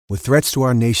With threats to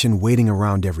our nation waiting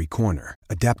around every corner,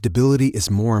 adaptability is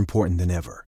more important than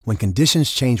ever. When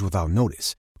conditions change without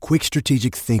notice, quick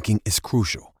strategic thinking is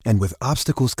crucial. And with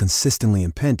obstacles consistently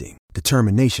impending,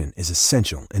 determination is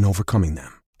essential in overcoming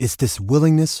them. It's this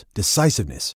willingness,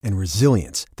 decisiveness, and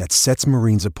resilience that sets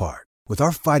Marines apart. With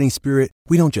our fighting spirit,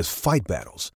 we don't just fight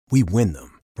battles, we win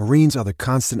them. Marines are the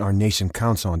constant our nation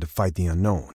counts on to fight the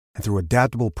unknown. And through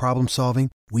adaptable problem solving,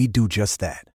 we do just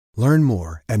that. Learn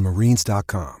more at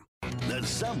marines.com. The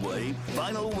Subway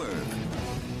Final Word.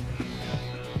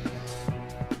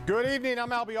 Good evening,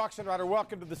 I'm Albie Oxenrider.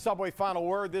 Welcome to the Subway Final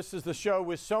Word. This is the show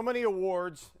with so many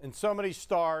awards and so many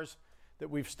stars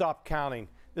that we've stopped counting.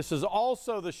 This is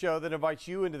also the show that invites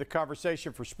you into the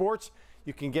conversation for sports.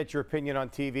 You can get your opinion on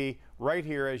TV right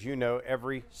here, as you know,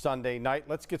 every Sunday night.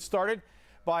 Let's get started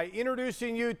by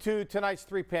introducing you to tonight's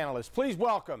three panelists. Please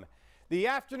welcome the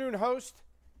afternoon host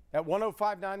at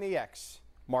 105.9 The X,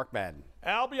 Mark Madden.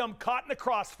 Albie, I'm caught in the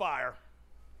crossfire.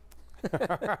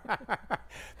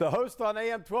 The host on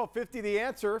AM 1250 The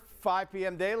Answer, 5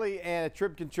 p.m. daily, and a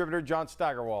Trib contributor, John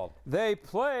Steigerwald. They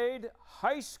played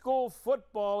high school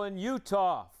football in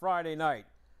Utah Friday night.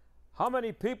 How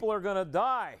many people are going to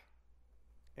die?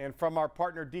 And from our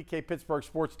partner,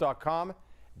 DKPittsburghSports.com,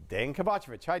 Dan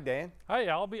Kovacevic. Hi, Dan. Hi,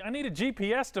 Albie. I need a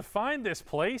GPS to find this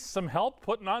place. Some help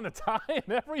putting on the tie and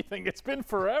everything. It's been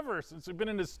forever since we've been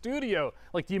in the studio.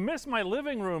 Like, do you miss my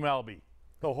living room, Albie?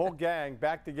 The whole gang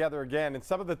back together again. And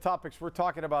some of the topics we're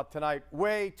talking about tonight,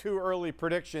 way too early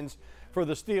predictions for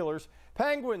the Steelers.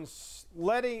 Penguins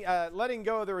letting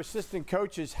go of their assistant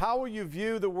coaches. How will you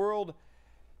view the World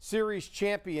Series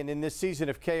champion in this season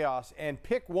of chaos? And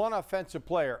pick one offensive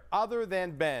player other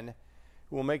than Ben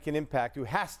who will make an impact, who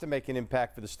has to make an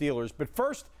impact for the Steelers. But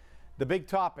first, the big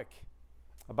topic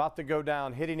about to go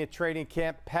down, hitting at training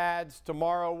camp, pads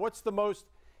tomorrow. What's the most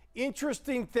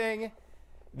interesting thing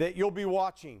that you'll be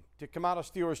watching to come out of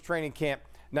Steelers training camp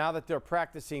now that they're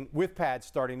practicing with pads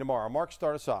starting tomorrow? Mark,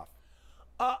 start us off.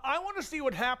 I want to see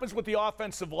what happens with the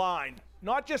offensive line,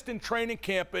 not just in training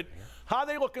camp, but how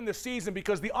they look in the season,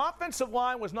 because the offensive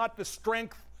line was not the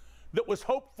strength that was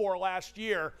hoped for last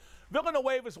year.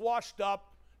 Villanueva's washed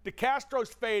up, DeCastro's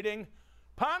fading,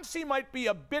 Ponce might be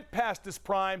a bit past his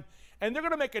prime, and they're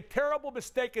going to make a terrible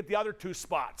mistake at the other two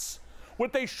spots.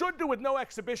 What they should do with no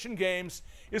exhibition games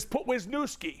is put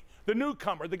Wisniewski, the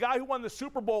newcomer, the guy who won the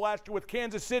Super Bowl last year with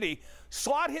Kansas City,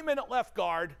 slot him in at left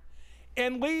guard,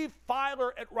 and leave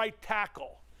Filer at right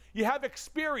tackle. You have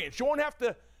experience. You won't have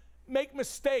to make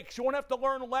mistakes. You won't have to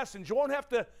learn lessons. You won't have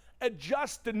to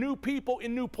adjust to new people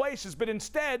in new places. But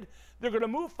instead, they're going to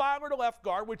move Filer to left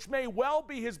guard, which may well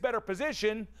be his better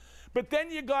position. But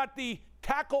then you got the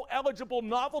tackle-eligible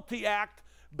novelty act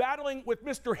battling with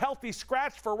Mr. Healthy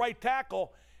Scratch for right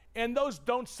tackle, and those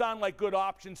don't sound like good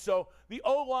options. So the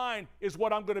O-line is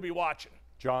what I'm going to be watching.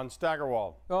 John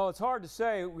Steigerwald. Well, it's hard to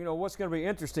say, what's going to be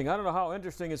interesting. I don't know how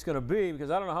interesting it's going to be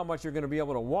because I don't know how much you're going to be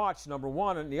able to watch, number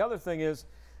one. And the other thing is,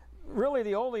 really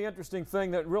the only interesting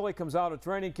thing that really comes out of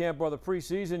training camp are the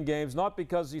preseason games, not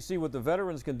because you see what the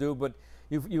veterans can do, but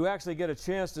you actually get a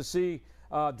chance to see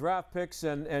draft picks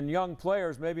and young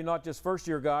players, maybe not just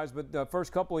first-year guys, but the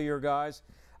first couple of year guys,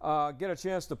 get a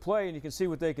chance to play, and you can see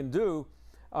what they can do.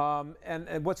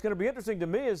 And what's going to be interesting to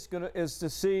me is to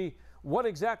see what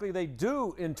exactly they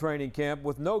do in training camp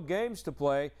with no games to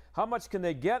play. How much can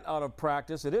they get out of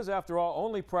practice? It is, after all,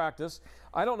 only practice.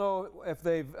 I don't know if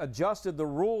they've adjusted the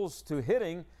rules to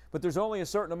hitting, but there's only a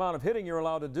certain amount of hitting you're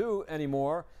allowed to do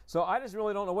anymore. So I just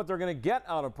really don't know what they're going to get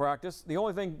out of practice. The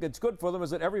only thing that's good for them is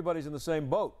that everybody's in the same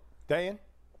boat. Dan?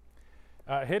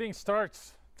 Hitting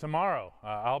starts tomorrow.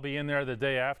 I'll be in there the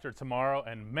day after tomorrow,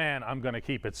 and man, I'm going to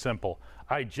keep it simple.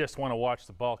 I just want to watch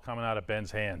the ball coming out of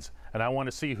Ben's hands, and I want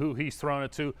to see who he's throwing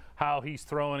it to, how he's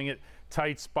throwing it,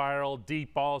 tight spiral,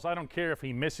 deep balls. I don't care if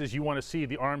he misses. You want to see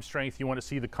the arm strength. You want to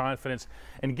see the confidence.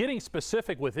 And getting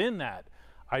specific within that,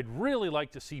 I'd really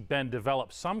like to see Ben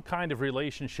develop some kind of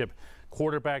relationship,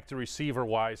 quarterback to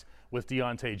receiver-wise, with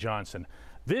Deontay Johnson.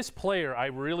 This player, I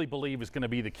really believe, is going to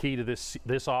be the key to this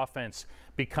offense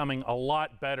becoming a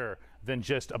lot better than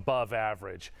just above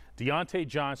average. Deontay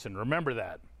Johnson, remember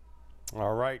that.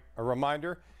 All right, a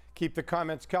reminder, keep the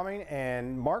comments coming,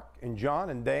 and Mark and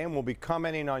John and Dan will be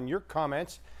commenting on your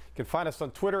comments. You can find us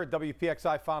on Twitter at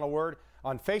WPXI Final Word,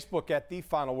 on Facebook at The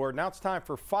Final Word. Now it's time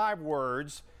for 5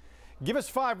 words. Give us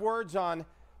 5 words on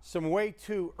some way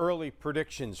too early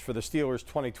predictions for the Steelers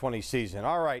 2020 season.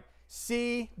 All right.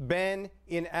 See Ben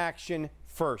in action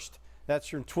first. That's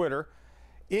from Twitter.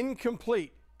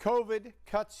 Incomplete. COVID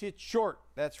cuts it short.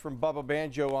 That's from Bubba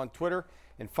Banjo on Twitter.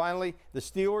 And finally, the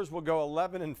Steelers will go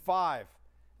 11-5.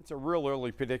 That's a real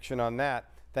early prediction on that.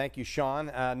 Thank you,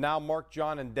 Sean. Now Mark,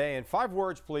 John, and Dan. 5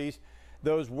 words, please.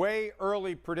 Those way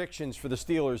early predictions for the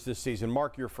Steelers this season.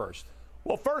 Mark, you're first.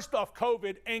 Well, first off,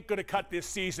 COVID ain't going to cut this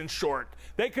season short.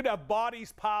 They could have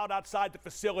bodies piled outside the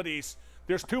facilities.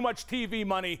 There's too much TV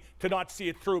money to not see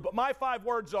it through. But my 5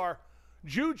 words are,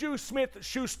 Juju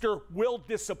Smith-Schuster will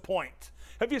disappoint.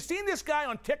 Have you seen this guy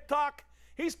on TikTok?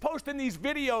 He's posting these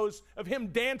videos of him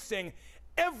dancing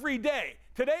every day.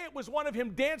 Today it was one of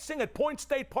him dancing at Point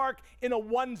State Park in a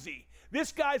onesie.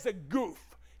 This guy's a goof.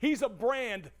 He's a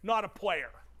brand, not a player.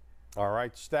 All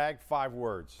right, Stag, 5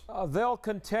 words. They'll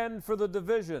contend for the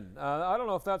division. I don't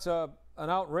know if that's an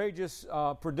outrageous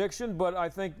prediction, but I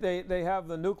think they have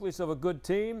the nucleus of a good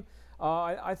team.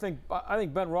 I think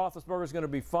Ben Roethlisberger is going to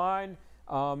be fine.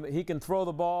 He can throw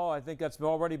the ball. I think that's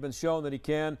already been shown that he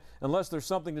can, unless there's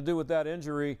something to do with that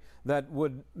injury that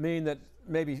would mean that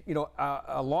maybe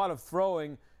a lot of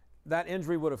throwing. That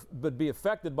injury would be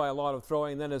affected by a lot of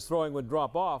throwing, and then his throwing would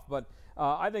drop off. But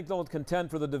I think they'll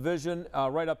contend for the division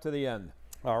right up to the end.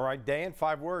 All right, Dan,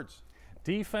 5 words.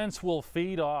 Defense will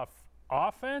feed off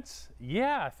offense?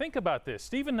 Yeah, think about this.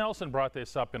 Steven Nelson brought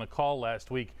this up in a call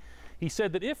last week. He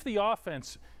said that if the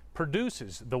offense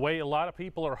produces the way a lot of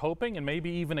people are hoping and maybe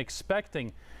even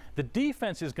expecting, the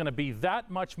defense is going to be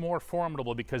that much more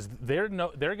formidable because they're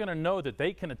going to know that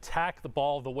they can attack the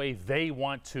ball the way they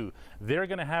want to. They're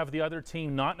going to have the other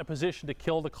team not in a position to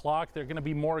kill the clock. They're going to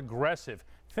be more aggressive.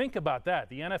 Think about that.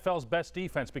 The NFL's best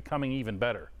defense becoming even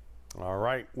better. All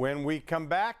right. When we come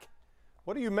back,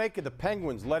 what do you make of the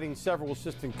Penguins letting several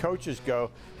assistant coaches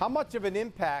go? How much of an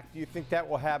impact do you think that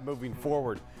will have moving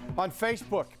forward? On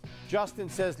Facebook, Justin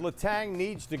says Letang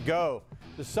needs to go.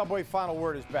 The Subway Final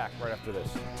Word is back right after this.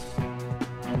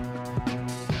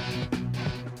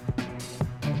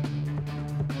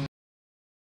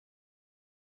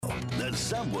 The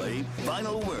Subway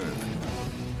Final Word.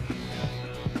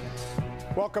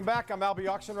 Welcome back. I'm Albie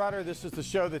Oxenrider. This is the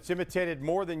show that's imitated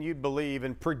more than you'd believe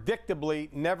and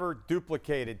predictably never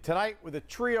duplicated. Tonight with a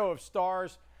trio of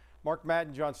stars, Mark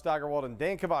Madden, John Steigerwald, and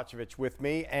Dan Kovacevic with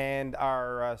me. And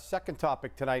our second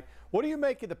topic tonight, what do you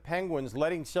make of the Penguins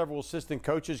letting several assistant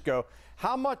coaches go?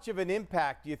 How much of an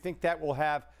impact do you think that will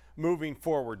have moving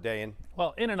forward, Dan?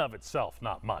 Well, in and of itself,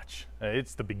 not much.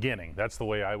 It's the beginning. That's the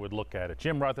way I would look at it.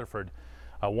 Jim Rutherford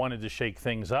wanted to shake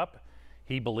things up.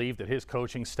 He believed that his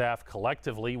coaching staff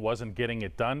collectively wasn't getting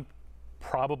it done,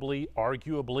 probably,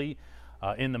 arguably,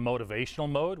 in the motivational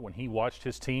mode. When he watched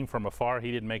his team from afar, he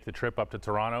didn't make the trip up to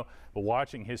Toronto, but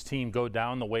watching his team go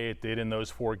down the way it did in those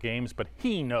 4 games, but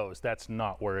he knows that's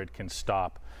not where it can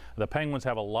stop. The Penguins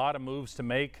have a lot of moves to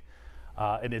make,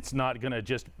 and it's not going to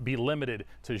just be limited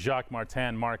to Jacques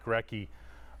Martin, Mark Recchi,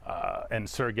 and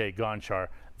Sergei Gonchar.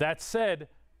 That said,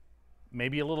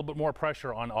 maybe a little bit more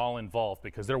pressure on all involved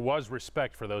because there was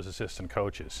respect for those assistant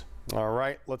coaches. All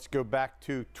right, let's go back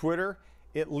to Twitter.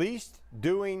 At least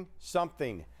doing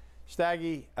something.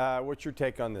 Staggy, what's your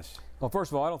take on this? Well,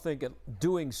 first of all, I don't think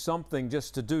doing something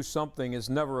just to do something is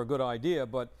never a good idea,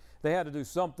 but they had to do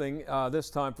something this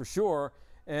time for sure.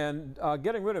 And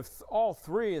getting rid of all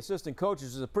 3 assistant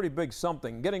coaches is a pretty big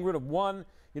something. Getting rid of one,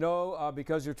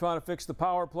 because you're trying to fix the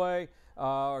power play,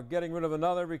 or getting rid of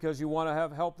another because you want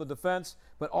to help the defense.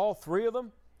 But all 3 of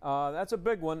them, that's a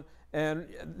big one. And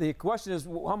the question is,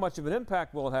 how much of an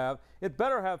impact will it have? It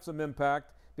better have some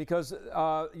impact because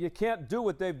you can't do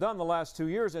what they've done the last 2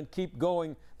 years and keep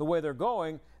going the way they're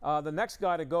going. The next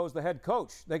guy to go is the head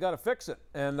coach. They got to fix it.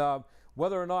 And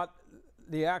whether or not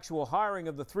the actual hiring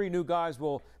of the 3 new guys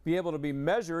will be able to be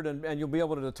measured and you'll be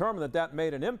able to determine that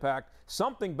made an impact,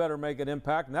 something better make an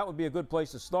impact, and that would be a good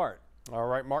place to start. All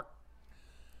right, Mark.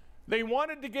 They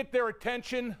wanted to get their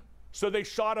attention, so they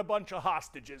shot a bunch of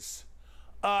hostages.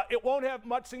 It won't have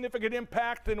much significant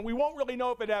impact, and we won't really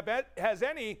know if it has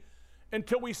any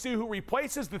until we see who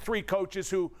replaces the 3 coaches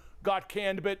who got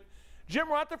canned. But Jim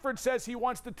Rutherford says he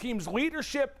wants the team's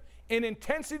leadership and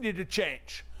intensity to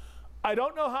change. I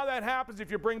don't know how that happens if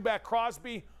you bring back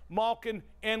Crosby, Malkin,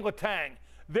 and Letang.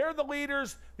 They're the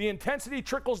leaders. The intensity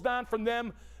trickles down from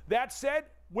them. That said,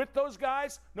 with those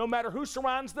guys, no matter who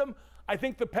surrounds them, I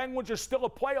think the Penguins are still a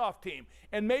playoff team.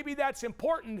 And maybe that's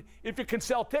important if you can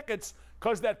sell tickets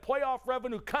because that playoff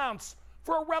revenue counts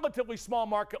for a relatively small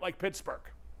market like Pittsburgh.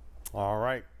 All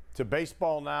right. To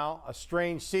baseball now. A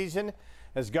strange season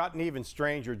has gotten even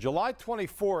stranger. July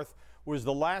 24th was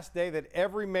the last day that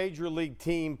every major league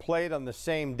team played on the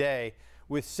same day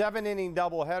with 7-inning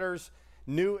doubleheaders,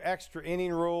 new extra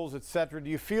inning rules, etc. Do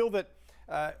you feel that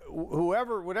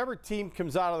whatever team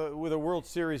comes out with a World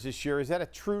Series this year, is that a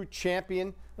true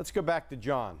champion? Let's go back to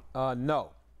John.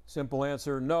 No. Simple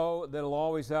answer, no. That'll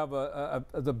always have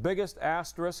the biggest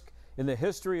asterisk in the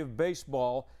history of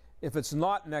baseball. If it's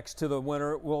not next to the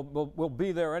winner, will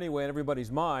be there anyway in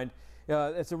everybody's mind.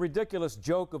 It's a ridiculous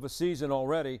joke of a season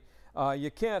already.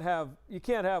 You can't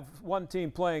have one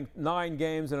team playing 9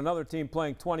 games and another team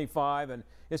playing 25, and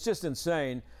it's just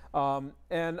insane.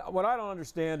 And what I don't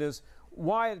understand is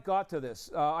why it got to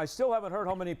this. I still haven't heard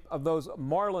how many of those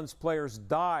Marlins players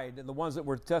died, and the ones that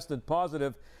were tested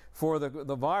positive for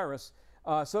the virus.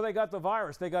 So they got the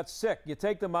virus. They got sick. You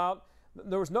take them out.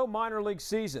 There was no minor league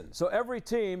season. So every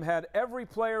team had every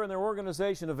player in their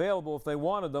organization available if they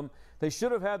wanted them. They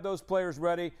should have had those players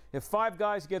ready. If 5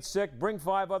 guys get sick, bring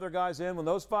 5 other guys in. When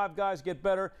those 5 guys get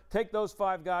better, take those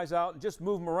 5 guys out and just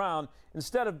move them around.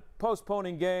 Instead of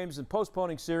postponing games and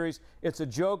postponing series, it's a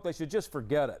joke. They should just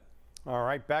forget it. All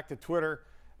right, back to Twitter.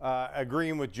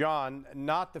 Agreeing with John,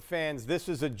 not the fans. This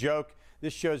is a joke.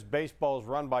 This shows baseball is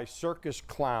run by circus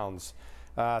clowns.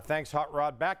 Thanks, Hot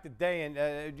Rod. Back to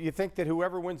Dayan. Do you think that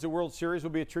whoever wins the World Series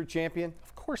will be a true champion?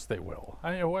 Of course they will.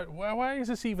 I mean, why is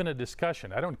this even a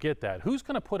discussion? I don't get that. Who's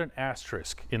going to put an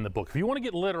asterisk in the book? If you want to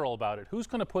get literal about it, who's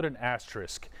going to put an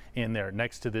asterisk in there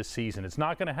next to this season? It's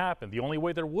not going to happen. The only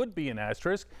way there would be an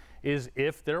asterisk is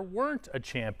if there weren't a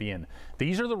champion.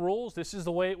 These are the rules. This is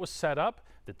the way it was set up.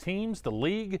 The teams, the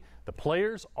league, the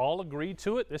players all agreed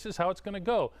to it. This is how it's going to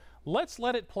go. Let's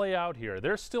let it play out here.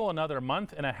 There's still another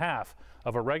month and a half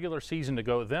of a regular season to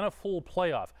go, then a full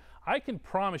playoff. I can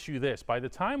promise you this, by the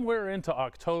time we're into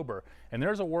October and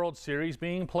there's a World Series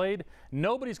being played,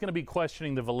 nobody's going to be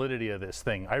questioning the validity of this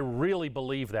thing. I really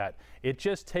believe that. It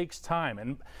just takes time.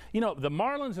 And, you know, the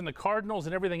Marlins and the Cardinals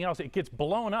and everything else, it gets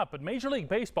blown up, but Major League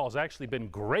Baseball has actually been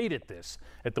great at this,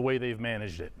 at the way they've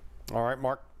managed it. All right,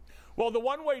 Mark. Well, the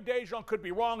one way Dejan could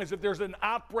be wrong is if there's an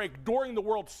outbreak during the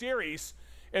World Series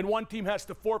and one team has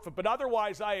to forfeit. But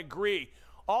otherwise, I agree.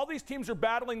 All these teams are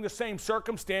battling the same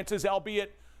circumstances,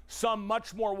 albeit some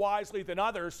much more wisely than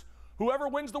others. Whoever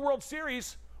wins the World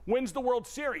Series wins the World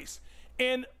Series.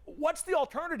 And what's the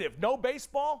alternative? No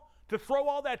baseball? To throw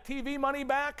all that TV money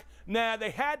back? Nah,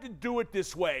 they had to do it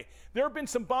this way. There have been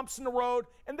some bumps in the road,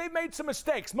 and they've made some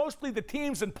mistakes, mostly the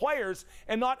teams and players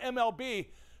and not MLB.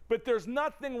 But there's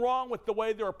nothing wrong with the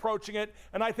way they're approaching it,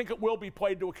 and I think it will be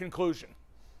played to a conclusion.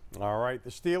 All right, the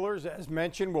Steelers, as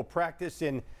mentioned, will practice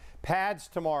in pads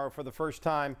tomorrow for the first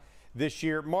time this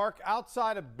year. Mark,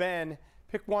 outside of Ben,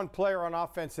 pick one player on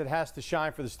offense that has to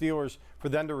shine for the Steelers for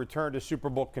them to return to Super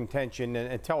Bowl contention,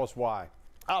 and tell us why.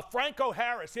 Franco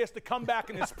Harris, he has to come back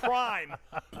in his prime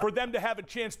for them to have a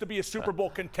chance to be a Super Bowl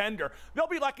contender. They'll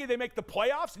be lucky they make the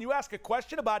playoffs, and you ask a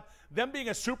question about them being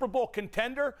a Super Bowl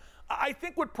contender, I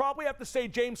think would probably have to say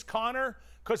James Conner,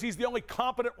 because he's the only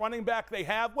competent running back they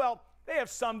have. Well, they have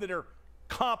some that are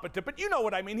competent, but you know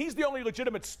what I mean. He's the only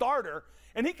legitimate starter,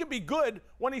 and he can be good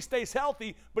when he stays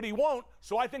healthy, but he won't,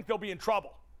 so I think they'll be in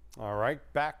trouble. All right,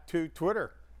 back to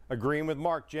Twitter. Agreeing with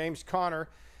Mark, James Conner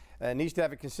needs to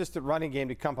have a consistent running game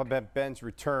to complement Ben's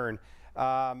return.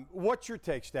 What's your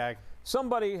take, Stag?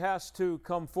 Somebody has to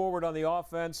come forward on the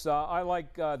offense. I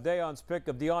like Dayan's pick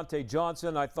of Deontay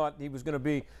Johnson. I thought he was going to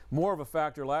be more of a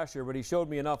factor last year, but he showed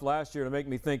me enough last year to make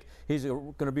me think he's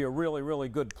going to be a really, really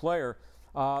good player.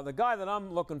 The guy that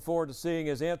I'm looking forward to seeing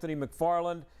is Anthony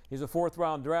McFarland. He's a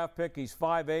 4th-round draft pick. He's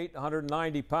 5'8",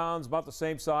 190 pounds, about the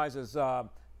same size as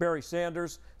Barry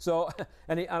Sanders. So,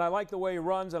 and I like the way he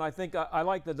runs, and I think I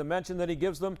like the dimension that he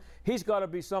gives them. He's got to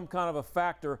be some kind of a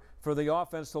factor for the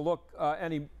offense to look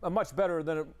much better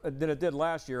than it did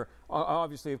last year.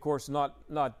 Obviously, of course, not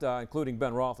including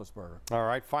Ben Roethlisberger. All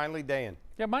right, finally, Dan.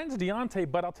 Yeah, mine's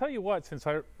Deontay, but I'll tell you what, since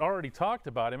I already talked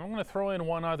about him, I'm going to throw in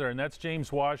one other, and that's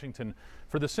James Washington,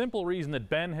 for the simple reason that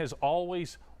Ben has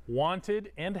always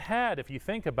wanted and had, if you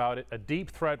think about it, a deep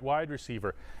threat wide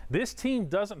receiver. This team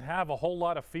doesn't have a whole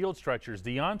lot of field stretchers.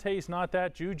 Deontay's not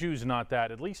that. Juju's not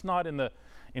that, at least not in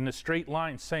the straight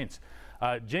line sense.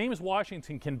 James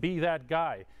Washington can be that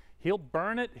guy. He'll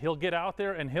burn it, he'll get out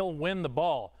there, and he'll win the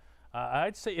ball.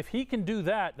 I'd say if he can do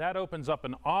that, that opens up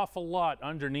an awful lot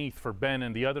underneath for Ben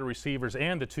and the other receivers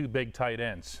and the 2 big tight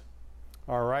ends.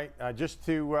 All right, just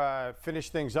to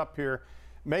finish things up here,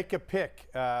 make a pick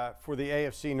for the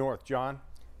AFC North, John.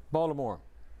 Baltimore.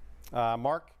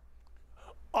 Mark?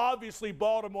 Obviously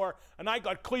Baltimore, and I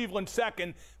got Cleveland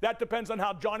second. That depends on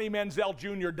how Johnny Manziel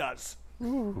Jr. does.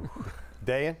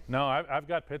 Dan? No, I've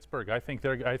got Pittsburgh. I think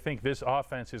this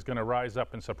offense is going to rise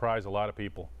up and surprise a lot of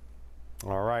people.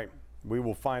 All right, we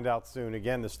will find out soon.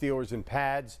 Again, the Steelers in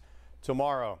pads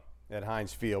tomorrow at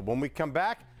Heinz Field. When we come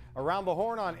back, around the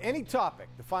horn on any topic,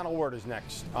 the final word is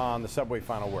next on the Subway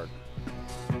Final Word.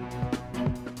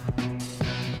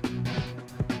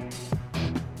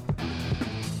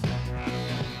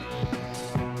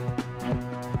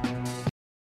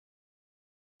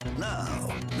 Now,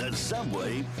 the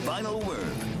Subway Final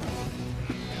Word.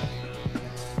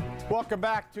 Welcome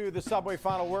back to the Subway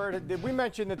Final Word. Did we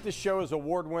mention that this show is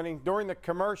award-winning? During the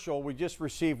commercial, we just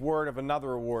received word of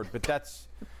another award, but that's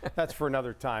for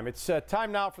another time. It's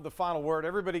time now for the final word.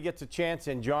 Everybody gets a chance,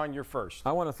 and John, you're first.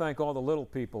 I want to thank all the little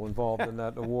people involved in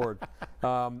that award.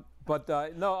 No,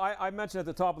 I mentioned at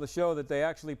the top of the show that they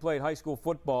actually played high school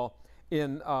football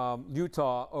in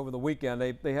Utah over the weekend.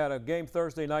 They had a game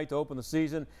Thursday night to open the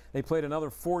season. They played another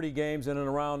 40 games in and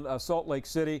around Salt Lake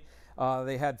City.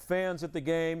 They had fans at the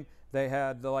game. They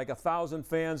had like 1,000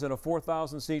 fans in a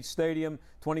 4,000-seat stadium,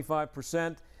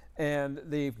 25%. And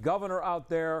the governor out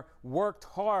there worked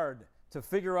hard to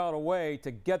figure out a way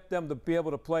to get them to be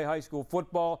able to play high school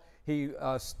football. He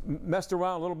messed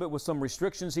around a little bit with some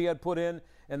restrictions he had put in,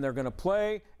 and they're going to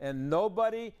play, and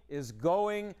nobody is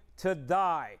going to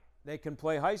die. They can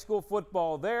play high school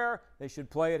football there. They should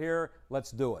play it here.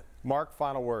 Let's do it. Mark,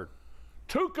 final word.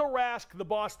 Tuukka Rask, the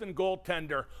Boston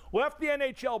goaltender, left the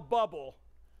NHL bubble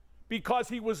because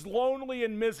he was lonely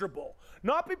and miserable.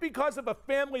 Not because of a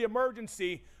family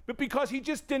emergency, but because he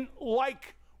just didn't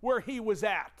like where he was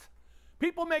at.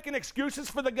 People making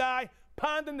excuses for the guy,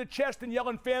 pounding the chest and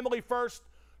yelling family first.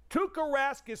 Tuukka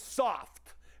Rask is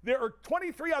soft. There are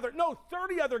 30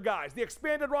 other guys, the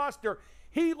expanded roster.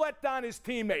 He let down his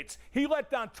teammates. He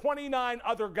let down 29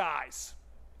 other guys.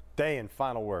 Dayan,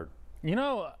 final word. You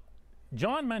know,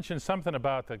 John mentioned something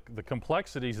about the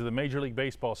complexities of the Major League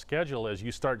Baseball schedule as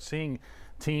you start seeing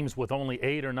teams with only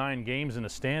 8 or 9 games in the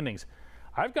standings.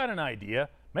 I've got an idea.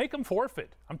 Make them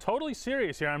forfeit. I'm totally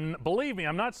serious here. Believe me,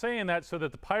 I'm not saying that so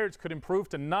that the Pirates could improve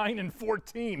to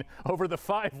 9-14 over the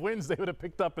 5 wins they would have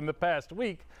picked up in the past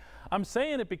week. I'm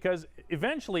saying it because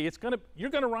eventually you're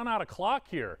going to run out of clock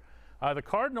here. The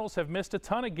Cardinals have missed a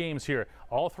ton of games here,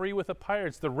 all 3 with the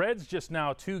Pirates. The Reds just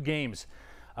now 2 games.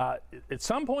 At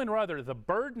some point or other, the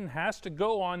burden has to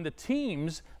go on the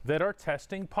teams that are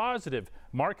testing positive.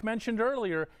 Mark mentioned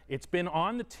earlier, it's been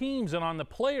on the teams and on the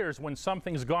players when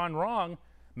something's gone wrong.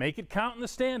 Make it count in the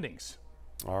standings.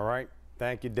 All right.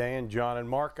 Thank you, Dan, John, and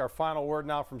Mark. Our final word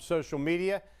now from social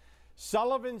media.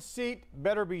 Sullivan's seat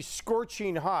better be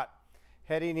scorching hot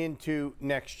heading into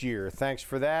next year. Thanks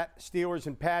for that. Steelers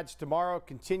and Pads tomorrow.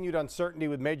 Continued uncertainty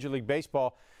with Major League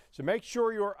Baseball. So make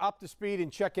sure you're up to speed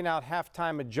and checking out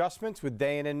Halftime Adjustments with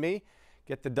Dayan and me.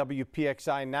 Get the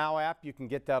WPXI Now app. You can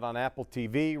get that on Apple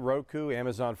TV, Roku,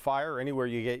 Amazon Fire, anywhere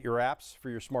you get your apps for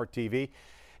your smart TV.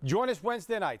 Join us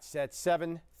Wednesday nights at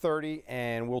 7:30,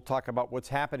 and we'll talk about what's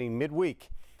happening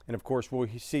midweek. And, of course, we'll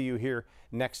see you here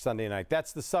next Sunday night.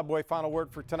 That's the Subway Final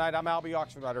Word for tonight. I'm Albie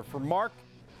Oxenrider. For Mark,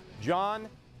 John,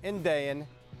 and Dayan,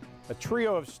 a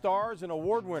trio of stars and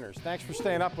award winners. Thanks for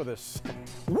staying up with us.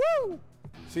 Woo!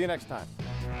 See you next time.